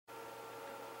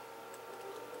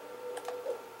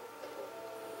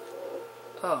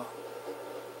Oh.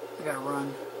 I gotta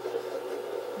run.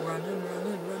 Running.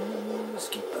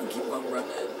 Just keep on running.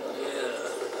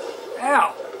 Yeah.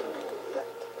 Ow!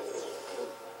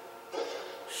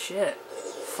 Shit.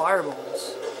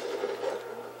 Fireballs.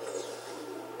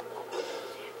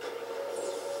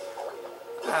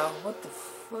 Ow, what the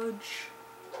fudge?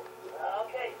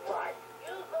 Okay, Fly.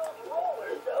 Use those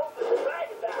rollers to open the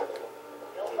dragon back.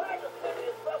 You'll find the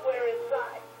switches somewhere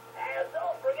inside. And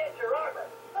don't forget your armor.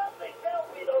 Something tells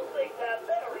me those things have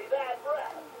very bad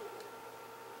breath.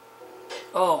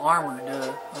 Oh, armor,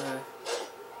 duh. Okay.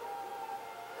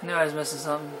 I knew I was missing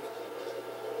something.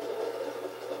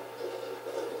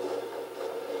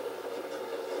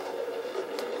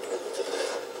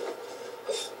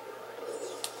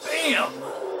 Bam!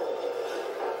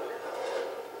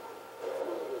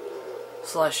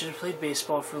 So I should have played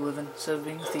baseball for a living instead of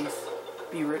being a thief.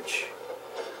 Be rich.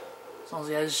 As long as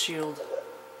he has his shield.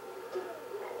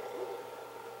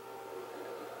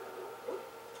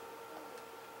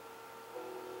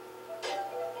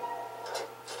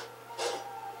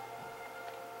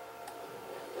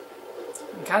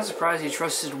 I'm kind of surprised he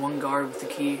trusted one guard with the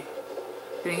key.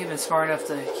 I think he'd been smart enough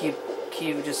to keep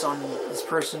key just on his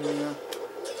person, you know.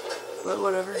 But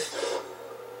whatever.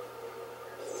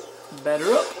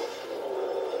 Better up.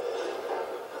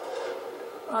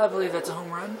 I believe that's a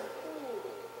home run.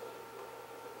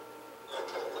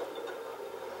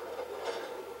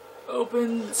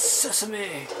 Open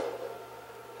sesame.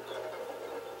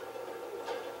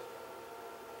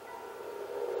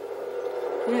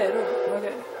 Yeah,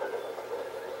 okay.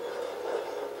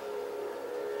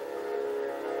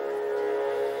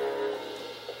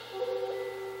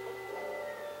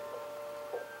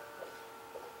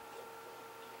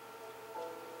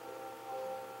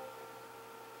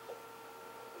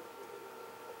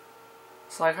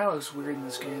 So it kind of looks weird in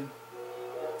this game.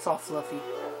 It's all fluffy.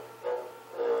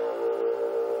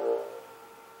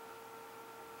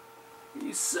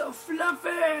 He's so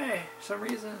fluffy! For some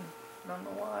reason. I don't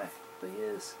know why, but he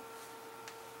is.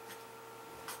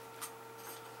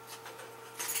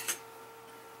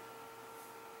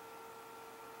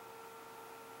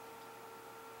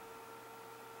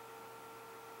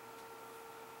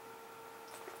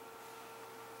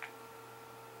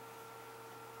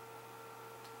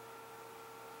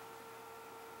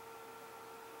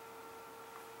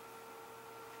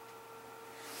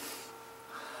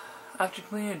 After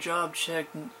completing a job, check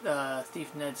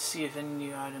Thief Net to see if any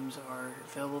new items are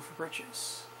available for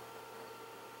purchase.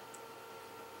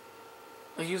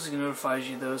 It usually notifies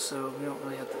you though, so we don't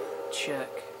really have to check.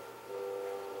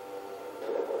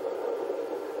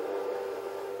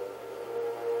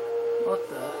 What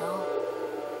the hell?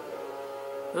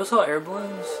 Are those all air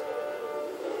balloons?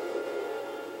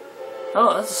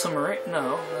 Oh, that's a submarine.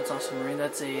 No, that's not a submarine.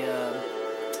 That's a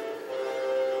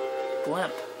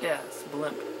blimp. Yeah, it's a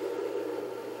blimp.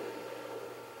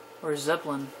 Or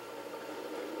Zeppelin.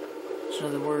 There's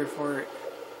another word for it.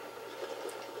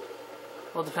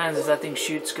 Well, it depends. If that thing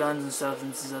shoots guns and stuff,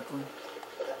 then it's a Zeppelin.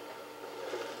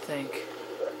 I think.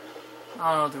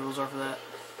 I don't know what the rules are for that.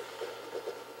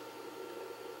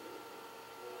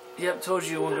 Yep, told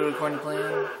you it won't go according to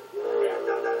plan.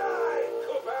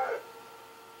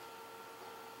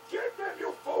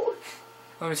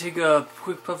 I'm gonna take a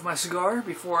quick puff of my cigar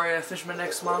before I finish my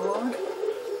next monologue.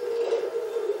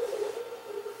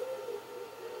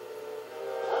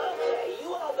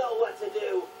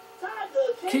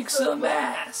 Kick some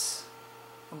ass!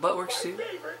 My butt works too.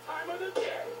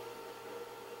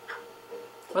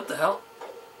 What the hell?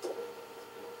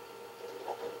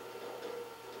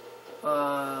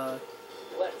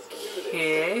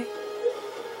 Okay.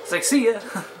 It's like, see ya!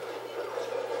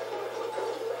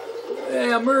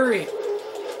 Hey, I'm Murray!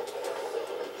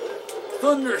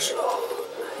 Thunderstorm!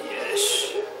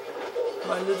 Yes!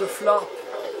 My little flop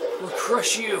will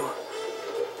crush you!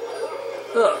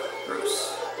 Ugh,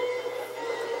 gross.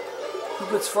 Who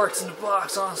puts farts in the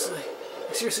box, honestly?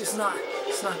 Like, seriously, it's not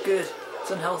good. It's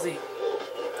unhealthy.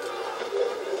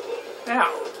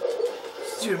 Ow!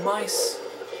 Stupid mice.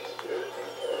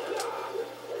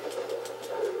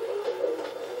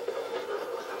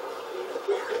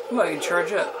 Ooh, I can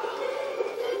charge up.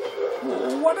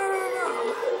 What?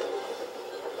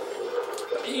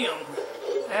 Damn.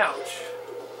 Ouch.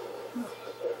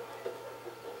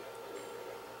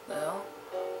 The hell?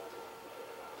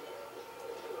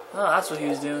 Oh, that's what he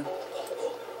was doing.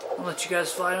 I'll let you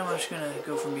guys fight him. I'm just gonna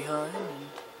go from behind. And...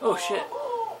 oh shit!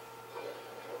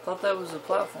 Thought that was a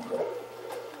platform.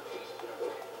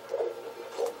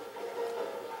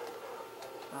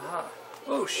 Aha!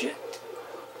 Oh shit!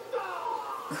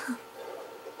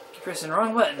 Keep pressing the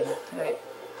wrong button. Hey.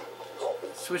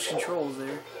 switch controls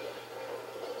there.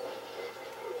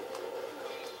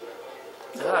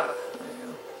 Ah, there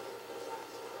you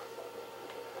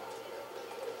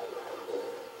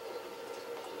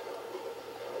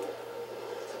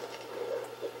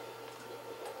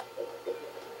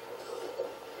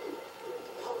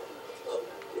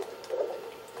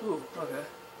go. Ooh, okay.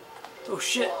 Oh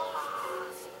shit!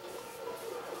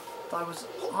 Thought I was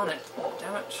on it.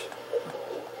 Damn it.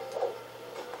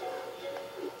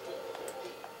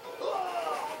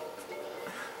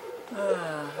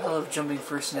 I love jumping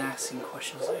first and asking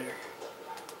questions later.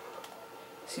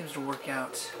 Seems to work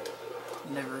out.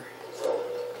 Never.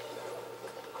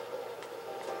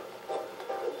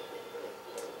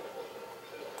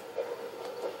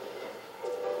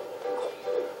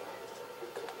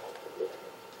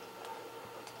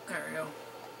 There we go.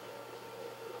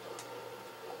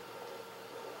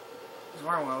 I was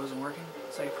wondering why it wasn't working.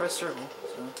 So I pressed circle,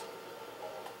 so.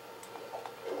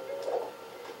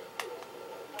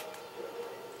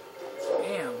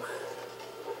 Damn.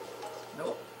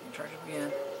 Nope. Can charge up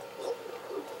again.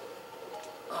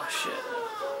 Oh shit.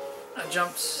 I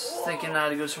jumped thinking I had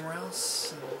to go somewhere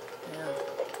else. And,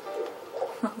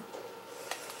 yeah.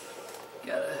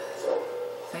 Gotta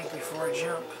think before I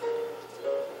jump.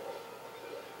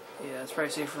 Yeah, it's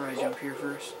probably safer if I jump here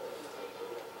first.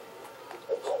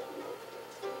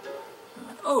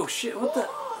 Oh shit, what the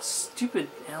stupid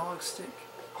analog stick.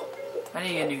 I need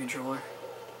to get a new controller.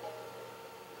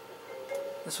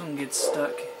 This one gets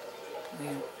stuck.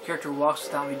 The character walks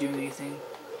without me doing anything.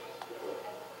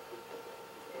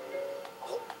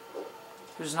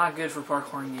 Which is not good for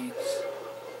parkouring games.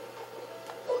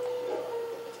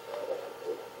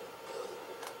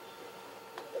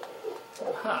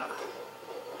 Aha.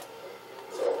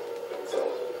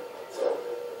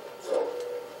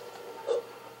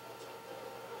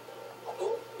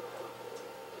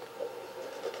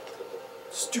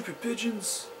 Stupid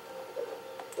pigeons.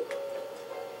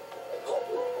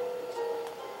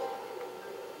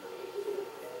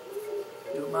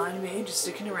 Don't mind me, just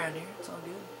sticking around here. It's all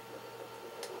good.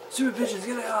 Stupid pigeons,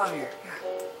 get out of here.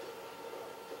 God.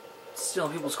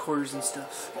 Stealing people's quarters and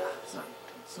stuff. God,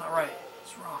 it's not right.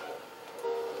 It's wrong.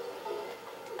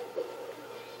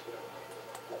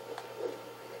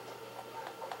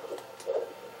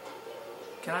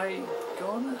 Can I go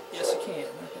on that? Yes, I can. Okay,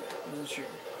 I wasn't sure.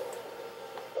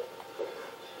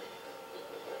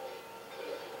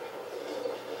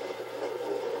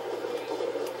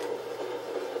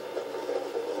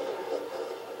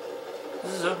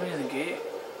 This is opening the gate?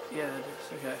 Yeah, it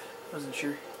is. Okay. Wasn't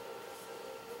sure.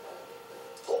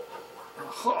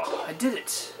 Oh, I did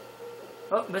it!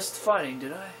 Oh, missed the fighting,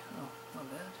 did I? Oh, not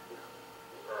bad.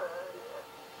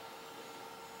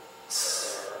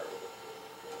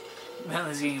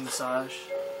 Manly's getting a massage.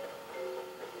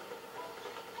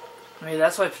 I mean,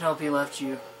 that's why Penelope left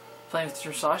you. Playing with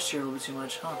your massage chair a little bit too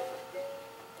much, huh?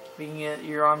 We can get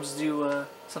your arms to do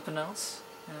something else,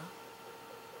 you know?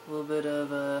 A little bit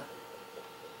of a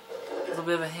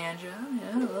a hand job,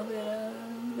 yeah, a little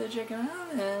bit of checking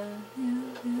out, and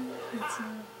yeah,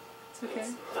 it's okay.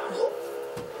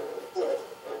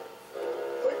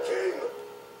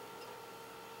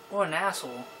 What an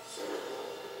asshole.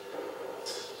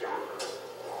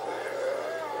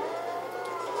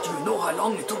 Do you know how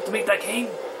long it took to make that cane?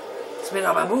 It's made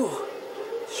of bamboo.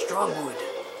 Strong wood.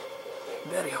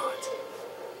 Very hard.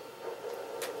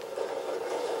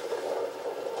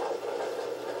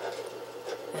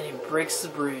 And he breaks the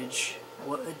bridge.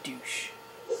 What a douche.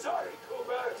 Sorry,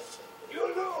 Cooper. You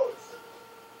lose.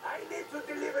 I need to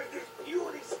deliver this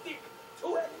beauty stick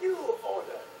to a new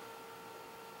owner.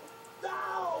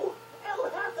 No! El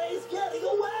Jefe is getting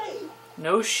away!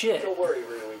 No shit. Don't worry,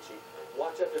 Ryuichi.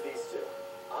 Watch after these two.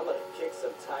 I'm gonna kick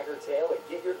some tiger tail and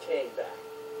get your cane back.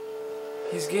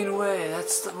 He's getting away.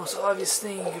 That's the most obvious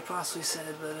thing you could possibly say,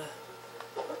 but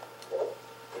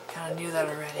kind of knew that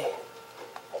already.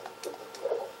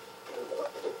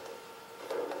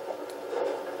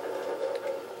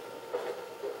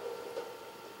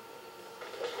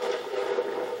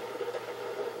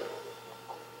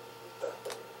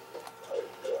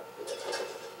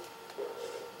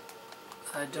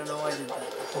 I don't know why I did that.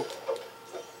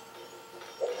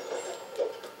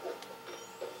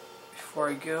 Before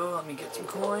I go, let me get some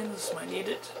coins. Might need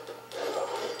it.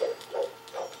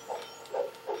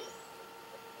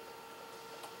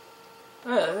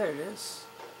 Oh, there it is.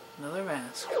 Another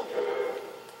mask.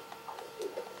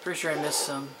 Pretty sure I missed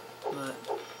some, but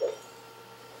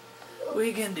what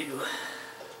you can do?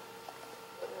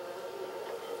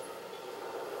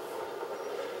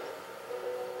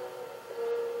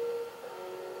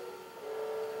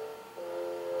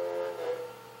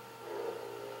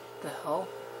 hell?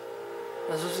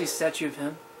 That's supposed to be a statue of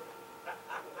him.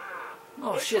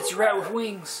 Oh shit, it's a rat with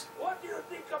wings. What do you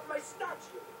think of my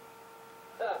statue?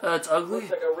 It's ugly.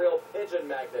 Looks like a real pigeon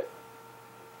magnet.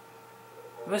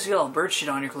 You must get all bird shit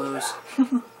on your clothes.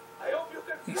 I hope you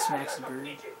can He fly smacks like the a bird.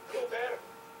 pigeon, Cooper.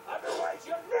 Otherwise,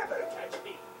 you'll never catch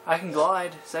me. I can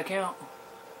glide. Does that count?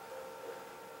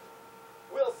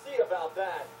 We'll see about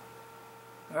that.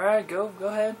 Alright, go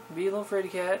ahead. Be a little fraidy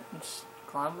cat. Just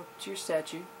climb up to your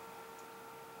statue.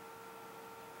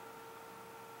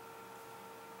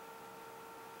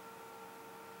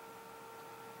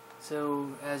 So,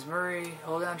 as Murray,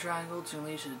 hold down triangle to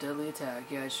unleash a deadly attack.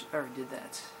 Yeah, I already did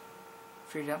that.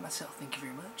 Figured it out myself. Thank you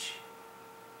very much.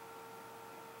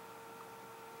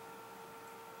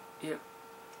 Yep.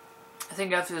 I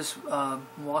think after this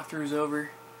walkthrough is over,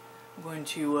 I'm going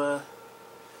to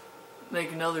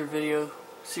make another video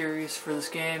series for this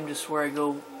game, just where I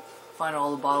go find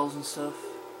all the bottles and stuff.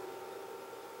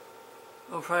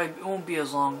 It won't be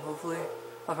as long, hopefully.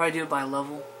 I'll probably do it by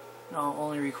level. And I'll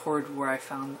only record where I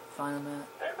find them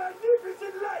at. A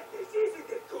magnificent likeness, isn't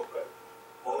it, Cooper?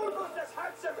 Almost as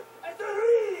handsome as the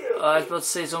real. I was about to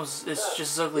say it's just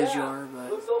as ugly as you Yeah, are,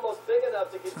 but looks almost big enough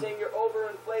to contain your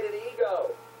overinflated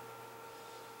ego.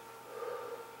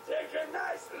 Take a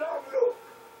nice long look.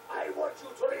 I want you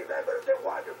to remember the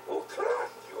one who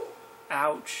crushed you.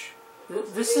 ouch. Looks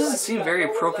to This me doesn't like seem you got very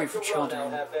nowhere appropriate left for to run,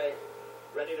 children. El Jefe.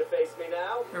 Ready to face me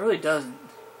now? It really doesn't.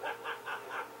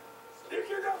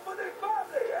 Sticking up for the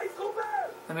family, eh, Cooper?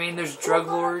 I mean, there's drug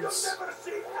Cooper, lords you'll never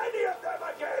see any of them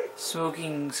again.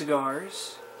 smoking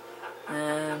cigars,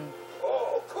 and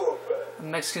Oh, Cooper. a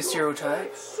Mexican You're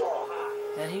stereotype, so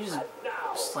high. and he just And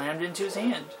now, slammed into his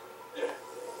hand. you're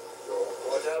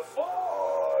gonna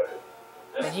fall.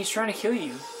 And he's trying to kill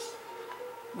you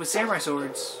with samurai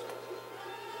swords.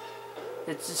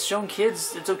 It's just showing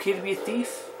kids it's okay to be a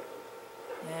thief.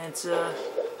 And it's,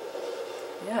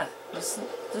 yeah, this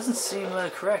doesn't seem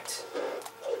correct.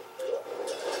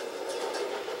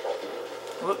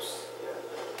 Whoops.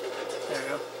 There we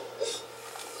go.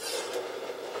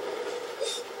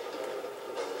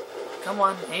 Come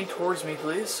on, aim towards me,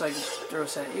 please, so I can throw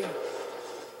this at you.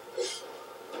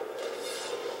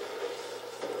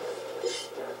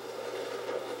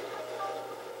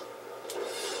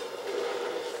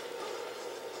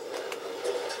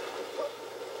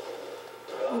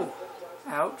 Ooh,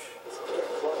 ouch.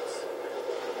 Close.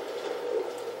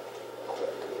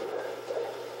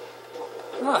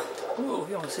 Ah, ooh,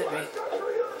 he almost hit me. What do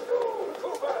you do,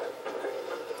 Cooper?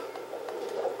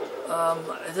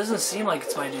 It doesn't seem like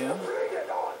it's my doom. Bring it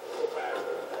on, Cooper.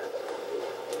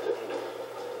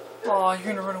 Oh,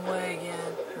 you're gonna run away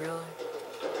again? Really?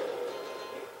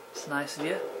 It's nice of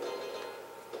you.